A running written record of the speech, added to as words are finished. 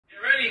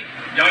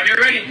Y'all get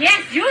ready?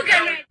 Yes, you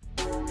get ready.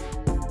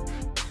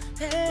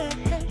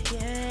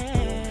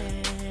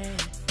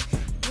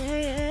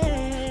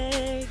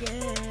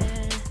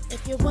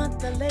 If you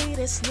want the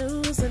latest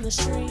news in the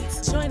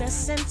streets, join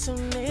us and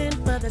tune in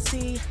for the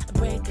tea.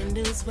 Breaking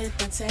news with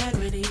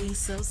integrity.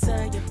 So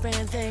tell your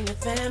friends and your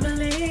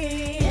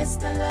family. It's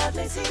the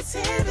Lovelyti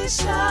TV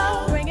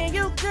show, bringing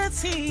you good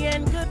tea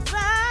and good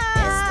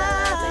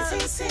vibes.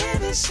 It's the Lovelyti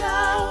TV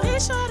show. Be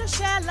sure to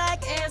share,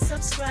 like, and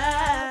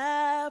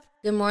subscribe.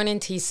 Good morning,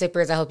 tea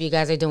sippers. I hope you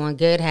guys are doing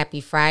good. Happy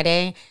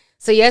Friday.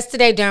 So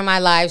yesterday during my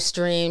live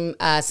stream,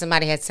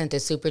 somebody had sent a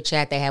super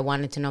chat. They had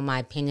wanted to know my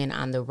opinion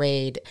on the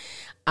raid.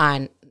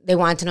 They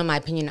wanted to know my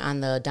opinion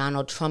on the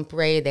Donald Trump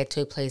raid that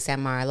took place at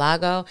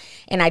Mar-a-Lago.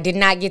 And I did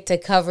not get to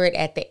cover it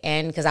at the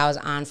end because I was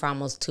on for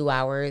almost 2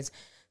 hours.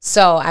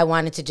 So I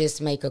wanted to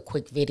just make a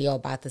quick video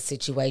about the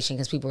situation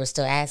because people were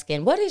still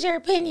asking, what is your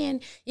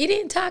opinion? You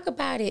didn't talk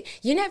about it.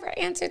 You never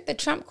answered the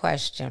Trump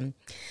question.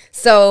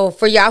 So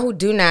for y'all who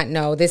do not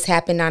know, this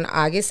happened on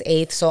August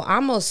 8th. So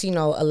almost,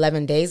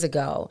 11 days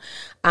ago.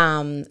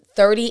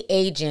 30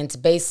 agents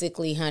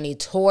basically,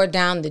 tore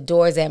down the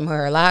doors at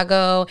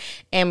Mar-a-Lago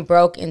and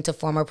broke into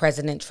former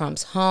President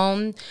Trump's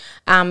home.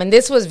 And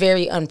this was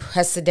very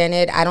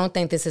unprecedented. I don't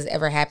think this has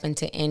ever happened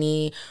to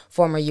any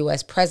former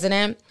U.S.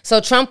 president.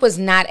 So Trump was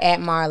not at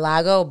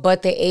Mar-a-Lago,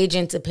 but the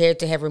agents appeared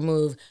to have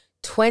removed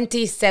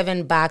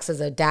 27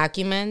 boxes of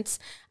documents,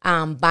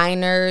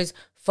 binders,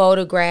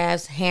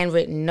 photographs,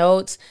 handwritten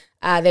notes.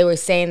 They were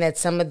saying that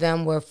some of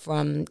them were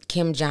from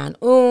Kim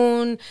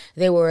Jong-un.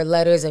 There were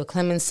letters of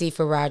clemency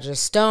for Roger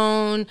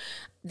Stone.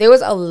 There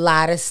was a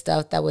lot of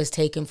stuff that was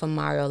taken from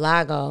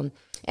Mar-a-Lago.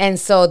 And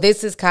so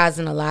this is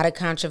causing a lot of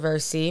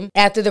controversy.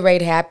 After the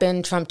raid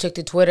happened, Trump took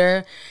to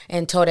Twitter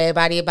and told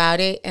everybody about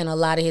it. And a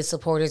lot of his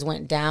supporters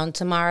went down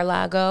to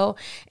Mar-a-Lago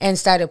and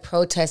started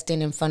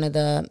protesting in front of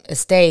the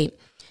estate.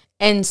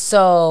 And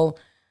so,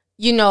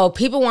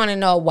 people want to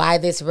know why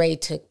this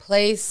raid took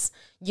place.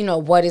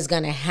 What is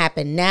going to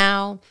happen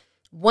now.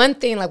 One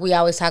thing, like we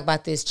always talk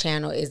about this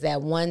channel, is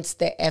that once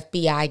the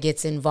FBI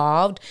gets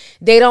involved,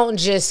 they don't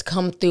just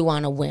come through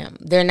on a whim.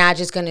 They're not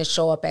just going to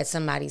show up at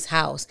somebody's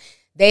house.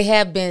 They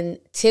have been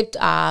tipped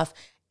off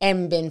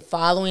and been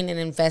following and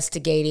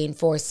investigating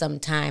for some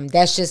time.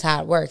 That's just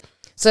how it works.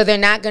 So they're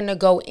not going to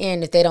go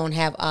in if they don't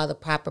have all the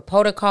proper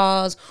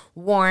protocols,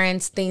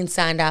 warrants, things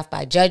signed off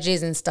by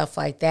judges and stuff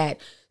like that.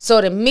 So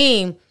to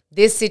me,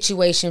 this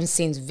situation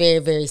seems very,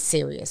 very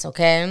serious,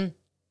 okay?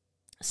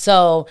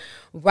 So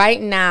right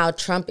now,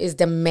 Trump is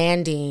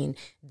demanding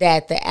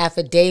that the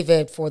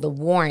affidavit for the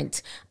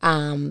warrant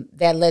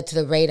that led to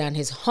the raid on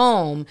his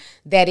home,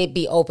 that it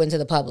be open to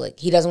the public.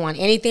 He doesn't want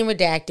anything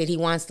redacted. He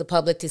wants the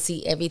public to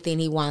see everything.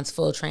 He wants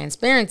full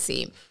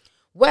transparency.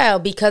 Well,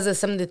 because of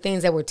some of the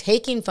things that were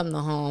taken from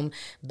the home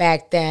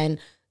back then,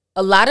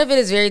 a lot of it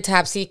is very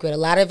top secret. A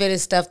lot of it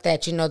is stuff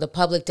that, the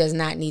public does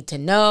not need to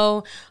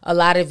know. A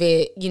lot of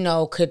it,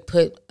 could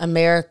put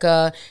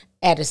America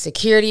at a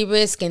security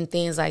risk and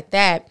things like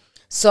that.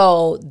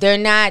 So they're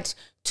not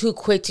too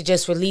quick to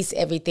just release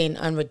everything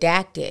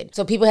unredacted.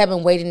 So people have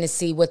been waiting to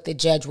see what the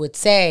judge would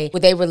say.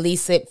 Would they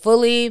release it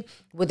fully?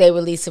 Would they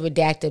release a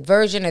redacted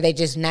version? Or are they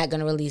just not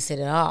going to release it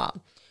at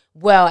all?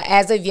 Well,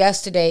 as of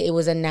yesterday, it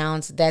was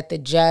announced that the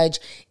judge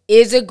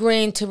is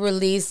agreeing to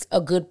release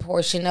a good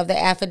portion of the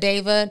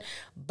affidavit,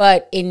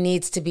 but it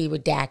needs to be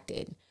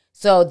redacted.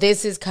 So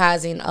this is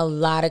causing a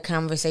lot of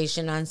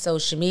conversation on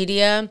social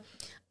media.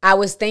 I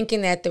was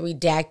thinking that the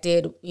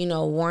redacted,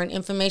 warrant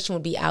information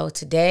would be out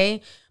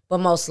today, but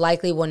most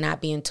likely will not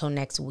be until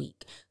next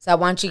week. So I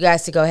want you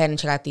guys to go ahead and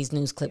check out these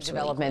news clips.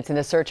 Developments in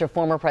the search of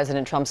former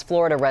President Trump's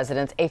Florida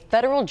residence. A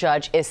federal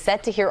judge is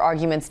set to hear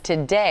arguments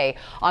today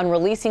on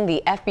releasing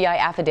the FBI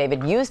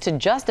affidavit used to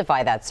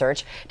justify that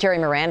search. Terry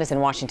Moran is in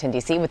Washington,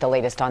 D.C. with the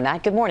latest on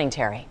that. Good morning,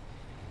 Terry.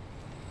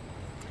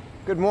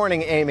 Good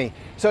morning, Amy.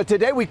 So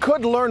today we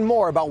could learn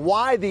more about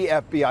why the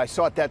FBI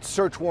sought that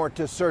search warrant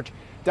to search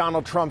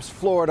Donald Trump's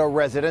Florida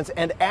residence.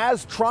 And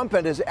as Trump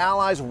and his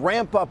allies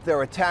ramp up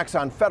their attacks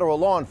on federal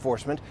law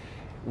enforcement,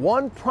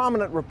 one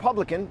prominent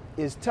Republican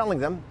is telling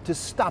them to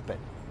stop it.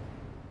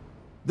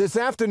 This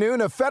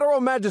afternoon, a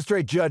federal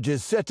magistrate judge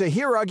is set to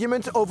hear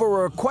arguments over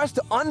a request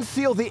to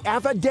unseal the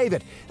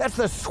affidavit. That's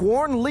the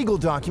sworn legal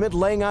document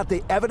laying out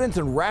the evidence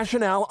and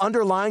rationale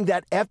underlying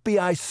that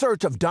FBI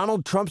search of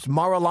Donald Trump's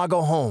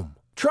Mar-a-Lago home.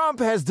 Trump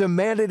has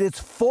demanded its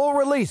full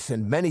release,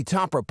 and many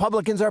top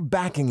Republicans are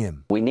backing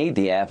him. We need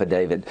the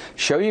affidavit.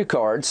 Show your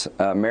cards.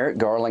 Merrick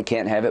Garland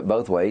can't have it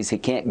both ways. He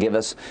can't give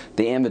us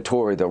the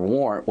inventory, the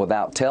warrant,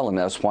 without telling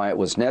us why it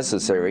was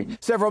necessary.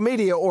 Several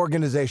media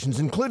organizations,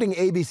 including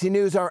ABC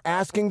News, are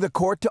asking the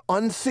court to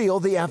unseal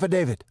the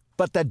affidavit.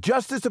 But the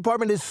Justice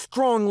Department is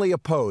strongly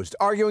opposed,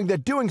 arguing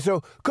that doing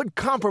so could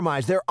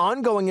compromise their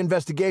ongoing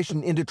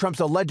investigation into Trump's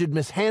alleged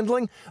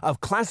mishandling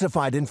of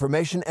classified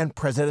information and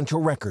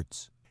presidential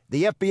records.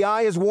 The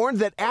FBI has warned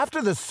that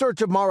after the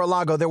search of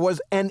Mar-a-Lago, there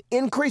was an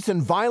increase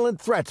in violent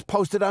threats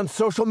posted on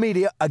social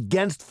media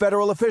against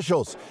federal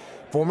officials.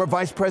 Former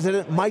Vice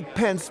President Mike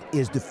Pence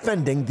is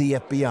defending the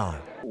FBI.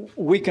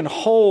 We can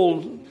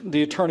hold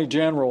the Attorney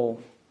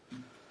General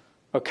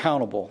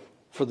accountable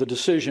for the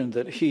decision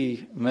that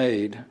he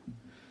made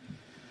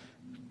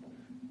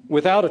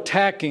without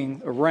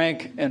attacking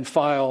rank and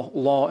file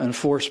law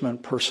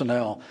enforcement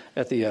personnel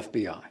at the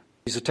FBI.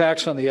 These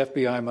attacks on the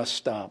FBI must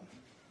stop.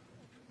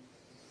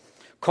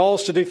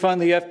 Calls to defund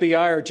the FBI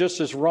are just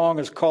as wrong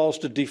as calls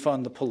to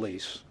defund the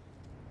police.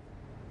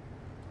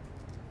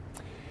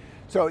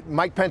 So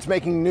Mike Pence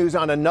making news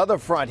on another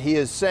front. He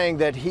is saying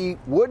that he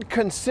would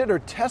consider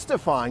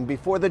testifying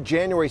before the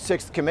January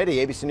 6th committee.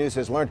 ABC News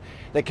has learned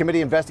that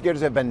committee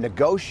investigators have been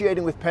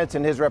negotiating with Pence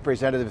and his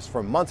representatives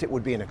for months. It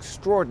would be an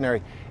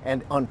extraordinary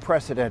and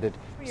unprecedented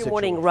situation.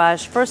 Morning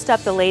rush. First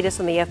up, the latest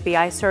on the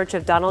FBI search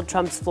of Donald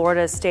Trump's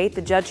Florida estate.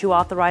 The judge who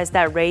authorized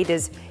that raid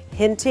is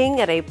hinting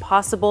at a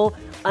possible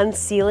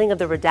unsealing of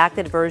the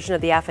redacted version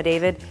of the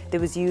affidavit that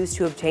was used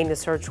to obtain the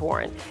search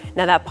warrant.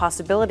 Now, that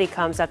possibility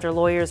comes after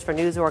lawyers for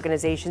news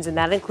organizations, and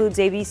that includes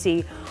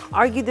ABC,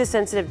 argued the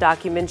sensitive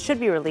documents should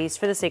be released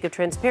for the sake of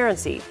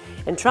transparency.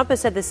 And Trump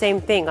has said the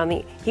same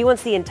thing. He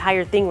wants the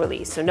entire thing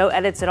released, so no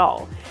edits at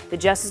all. The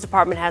Justice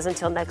Department has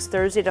until next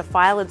Thursday to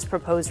file its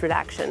proposed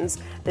redactions.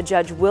 The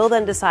judge will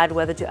then decide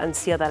whether to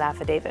unseal that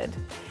affidavit.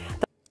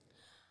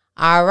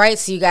 All right,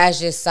 so you guys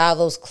just saw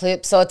those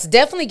clips. So it's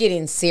definitely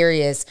getting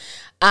serious.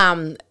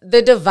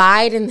 The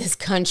divide in this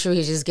country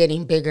is just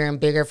getting bigger and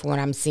bigger from what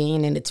I'm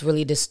seeing, and it's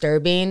really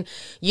disturbing.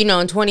 You know,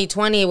 in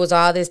 2020, it was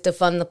all this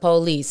defund the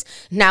police.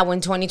 Now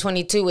in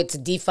 2022, it's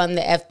defund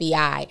the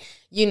FBI.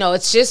 You know,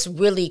 it's just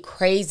really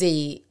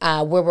crazy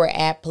where we're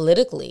at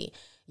politically.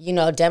 You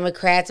know,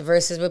 Democrats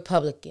versus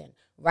Republican,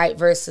 right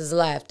versus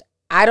left.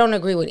 I don't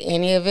agree with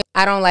any of it.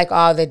 I don't like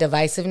all the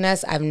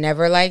divisiveness. I've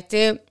never liked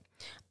it.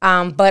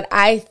 But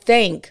I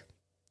think,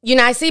 you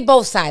know, I see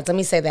both sides. Let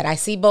me say that. I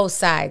see both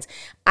sides.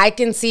 I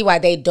can see why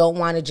they don't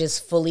want to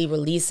just fully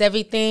release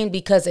everything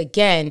because,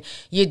 again,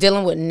 you're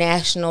dealing with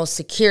national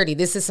security.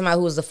 This is somebody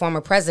who was the former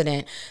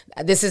president.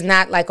 This is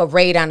not like a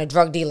raid on a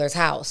drug dealer's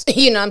house.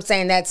 You know what I'm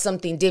saying? That's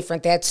something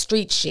different. That's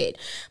street shit.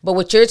 But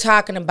what you're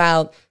talking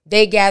about,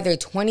 they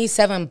gathered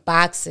 27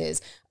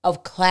 boxes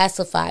of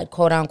classified,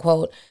 quote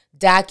unquote,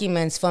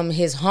 documents from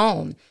his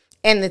home.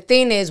 And the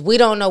thing is, we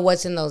don't know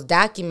what's in those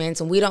documents,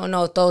 and we don't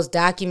know if those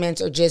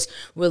documents are just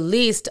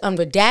released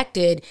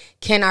unredacted.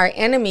 Can our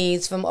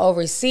enemies from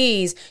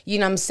overseas, you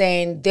know what I'm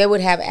saying, they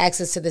would have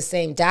access to the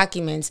same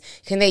documents.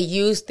 Can they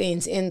use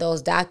things in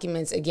those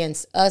documents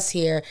against us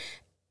here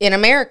in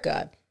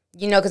America?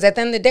 You know, because at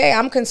the end of the day,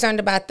 I'm concerned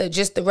about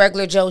just the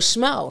regular Joe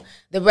Schmo,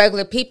 the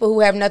regular people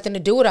who have nothing to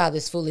do with all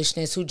this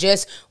foolishness, who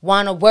just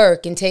want to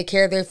work and take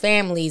care of their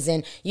families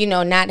and, you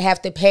know, not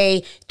have to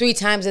pay 3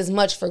 times as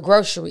much for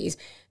groceries.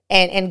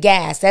 And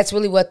gas. That's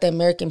really what the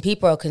American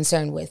people are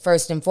concerned with,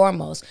 first and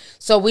foremost.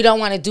 So we don't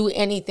want to do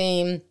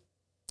anything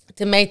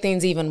to make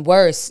things even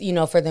worse, you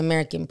know, for the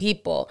American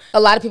people. A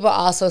lot of people are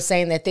also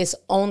saying that this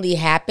only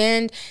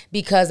happened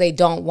because they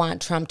don't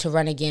want Trump to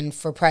run again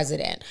for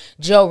president.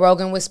 Joe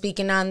Rogan was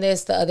speaking on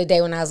this the other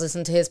day when I was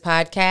listening to his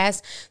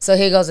podcast. So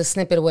here goes a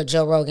snippet of what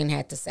Joe Rogan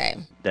had to say.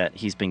 That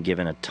he's been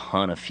given a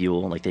ton of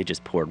fuel, like they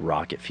just poured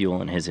rocket fuel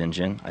in his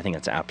engine. I think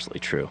that's absolutely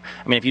true.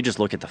 I mean, if you just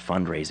look at the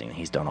fundraising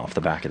he's done off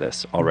the back of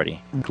this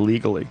already.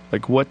 Legally,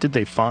 like what did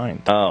they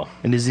find? Oh.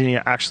 And is he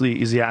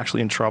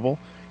actually in trouble?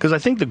 Because I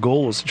think the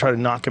goal was to try to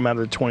knock him out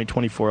of the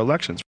 2024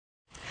 elections.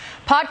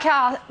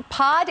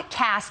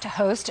 Podcast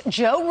host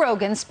Joe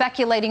Rogan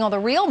speculating on the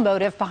real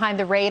motive behind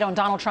the raid on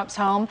Donald Trump's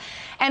home.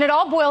 And it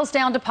all boils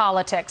down to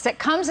politics. It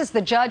comes as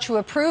the judge who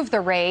approved the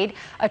raid,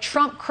 a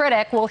Trump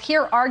critic, will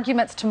hear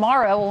arguments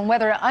tomorrow on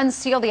whether to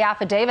unseal the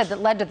affidavit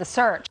that led to the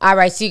search. All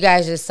right, so you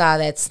guys just saw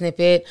that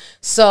snippet.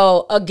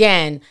 So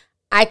again,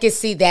 I could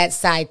see that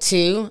side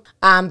too,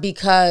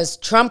 because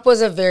Trump was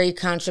a very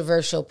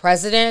controversial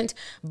president,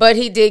 but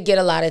he did get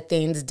a lot of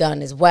things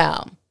done as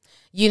well.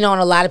 You know,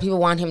 and a lot of people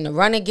want him to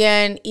run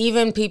again.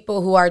 Even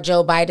people who are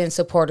Joe Biden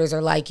supporters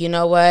are like, you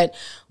know what?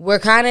 We're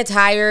kind of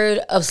tired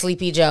of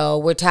Sleepy Joe.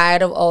 We're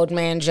tired of Old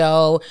Man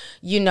Joe,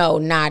 you know,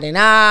 nodding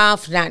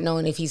off, not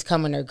knowing if he's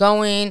coming or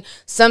going.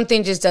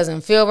 Something just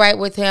doesn't feel right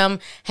with him.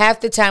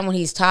 Half the time when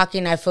he's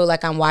talking, I feel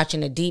like I'm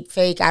watching a deep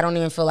fake. I don't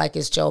even feel like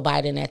it's Joe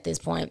Biden at this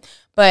point.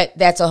 But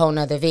that's a whole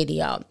nother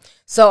video.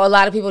 So a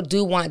lot of people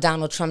do want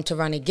Donald Trump to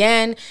run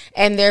again,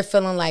 and they're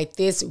feeling like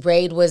this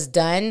raid was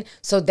done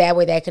so that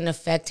way that can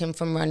affect him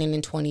from running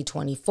in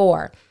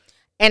 2024.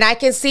 And I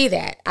can see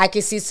that. I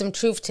can see some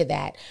truth to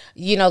that.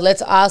 You know,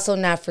 let's also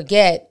not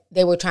forget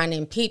they were trying to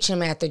impeach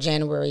him after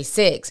January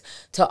 6th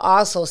to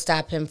also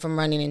stop him from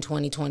running in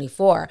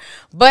 2024.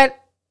 But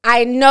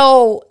I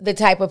know the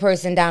type of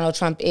person Donald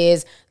Trump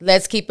is.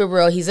 Let's keep it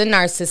real. He's a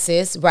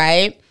narcissist,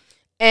 right?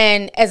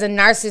 And as a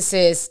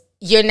narcissist,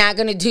 you're not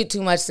going to do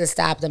too much to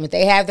stop them. If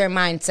they have their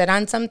mind set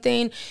on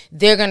something,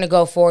 they're going to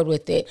go forward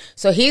with it.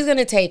 So he's going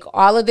to take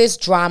all of this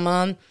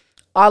drama,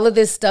 all of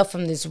this stuff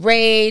from this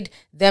raid,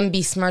 them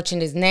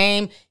besmirching his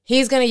name.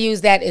 He's going to use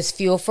that as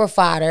fuel for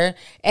fodder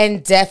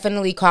and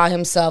definitely call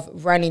himself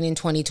running in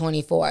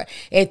 2024.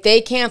 If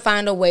they can't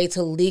find a way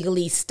to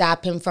legally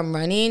stop him from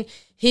running,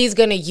 he's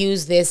going to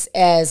use this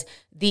as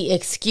the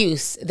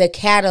excuse, the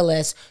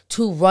catalyst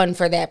to run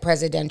for that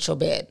presidential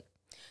bid.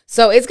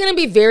 So it's going to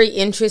be very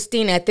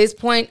interesting. At this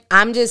point,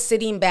 I'm just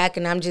sitting back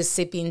and I'm just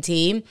sipping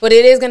tea. But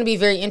it is going to be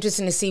very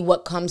interesting to see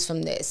what comes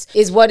from this.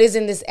 Is what is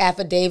in this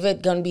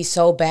affidavit going to be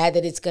so bad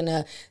that it's going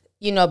to,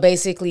 you know,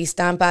 basically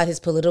stomp out his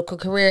political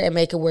career and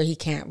make it where he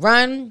can't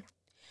run?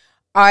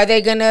 Are they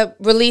going to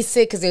release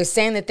it? Because they're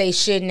saying that they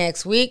should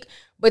next week.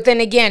 But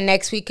then again,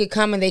 next week could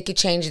come and they could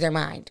change their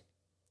mind.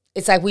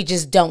 It's like we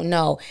just don't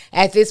know.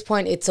 At this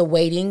point, it's a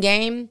waiting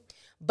game.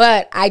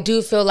 But I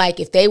do feel like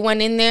if they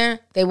went in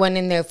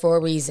there for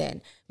a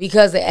reason.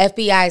 Because the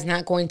FBI is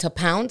not going to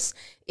pounce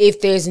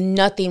if there's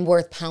nothing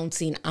worth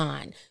pouncing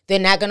on. They're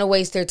not going to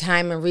waste their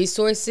time and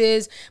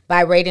resources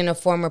by raiding a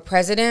former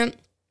president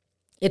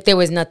if there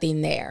was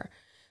nothing there.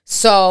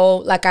 So,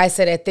 like I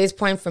said, at this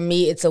point, for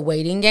me, it's a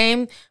waiting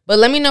game. But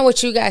let me know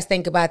what you guys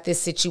think about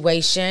this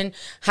situation.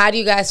 How do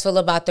you guys feel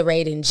about the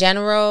raid in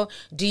general?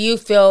 Do you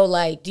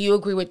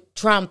agree with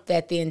Trump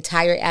that the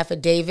entire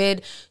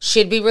affidavit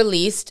should be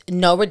released,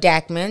 no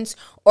redactments?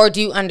 Or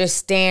do you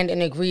understand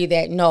and agree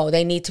that, no,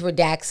 they need to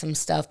redact some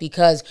stuff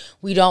because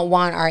we don't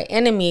want our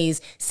enemies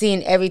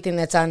seeing everything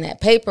that's on that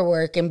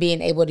paperwork and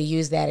being able to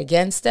use that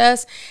against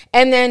us?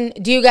 And then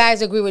do you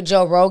guys agree with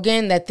Joe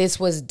Rogan that this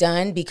was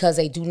done because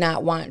they do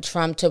not want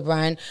Trump to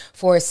run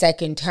for a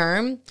second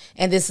term?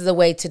 And this is a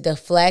way to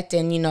deflect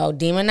and,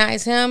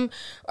 demonize him?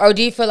 Or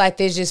do you feel like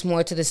there's just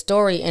more to the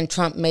story and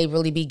Trump may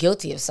really be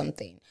guilty of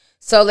something?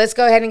 So let's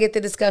go ahead and get the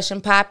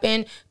discussion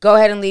popping. Go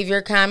ahead and leave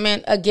your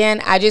comment.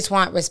 Again, I just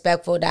want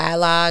respectful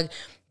dialogue.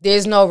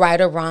 There's no right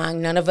or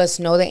wrong. None of us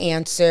know the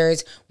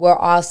answers. We're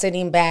all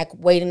sitting back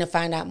waiting to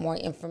find out more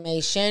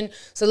information.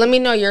 So let me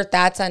know your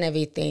thoughts on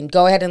everything.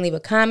 Go ahead and leave a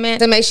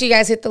comment. So make sure you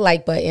guys hit the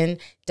like button.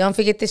 Don't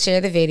forget to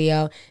share the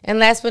video. And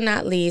last but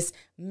not least,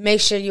 make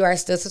sure you are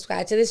still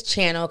subscribed to this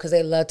channel because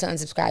they love to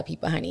unsubscribe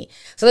people, honey.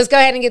 So let's go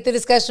ahead and get the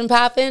discussion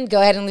popping.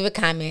 Go ahead and leave a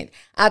comment.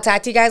 I'll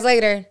talk to you guys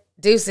later.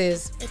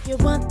 Deuces. If you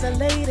want the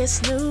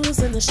latest news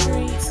in the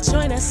streets,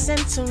 join us and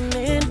tune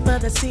in for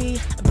the tea.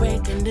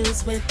 Breaking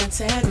news with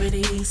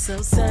integrity. So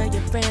tell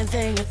your friends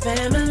and your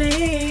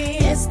family.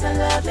 It's the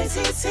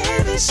Lovelyti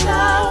TV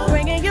show,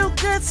 bringing you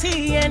good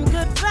tea and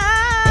good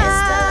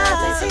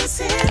vibes. It's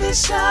the Lovelyti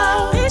TV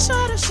show. Be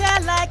sure to share,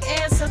 like,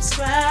 and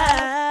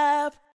subscribe.